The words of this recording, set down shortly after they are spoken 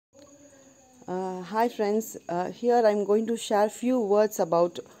Hi friends, here I'm going to share few words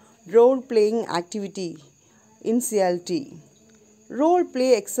about role-playing activity in CLT.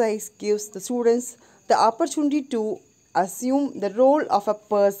 Role-play exercise gives the students the opportunity to assume the role of a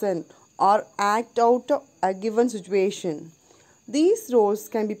person or act out a given situation. These roles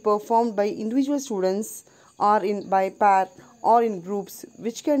can be performed by individual students or by pair or in groups,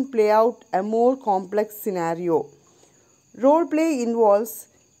 which can play out a more complex scenario. Role play involves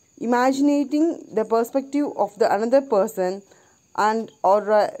imagining the perspective of the another person and or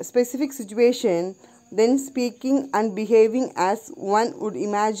a specific situation, then speaking and behaving as one would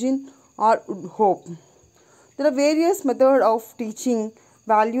imagine or would hope. There are various methods of teaching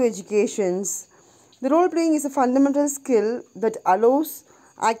value educations. The role playing is a fundamental skill that allows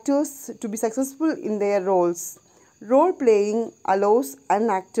actors to be successful in their roles. Role playing allows an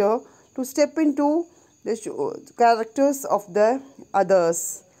actor to step into the characters of the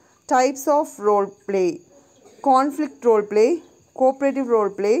others. Types of role play: conflict role play, cooperative role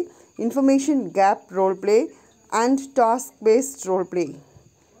play, information gap role play, and task based role play.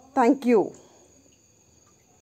 Thank you.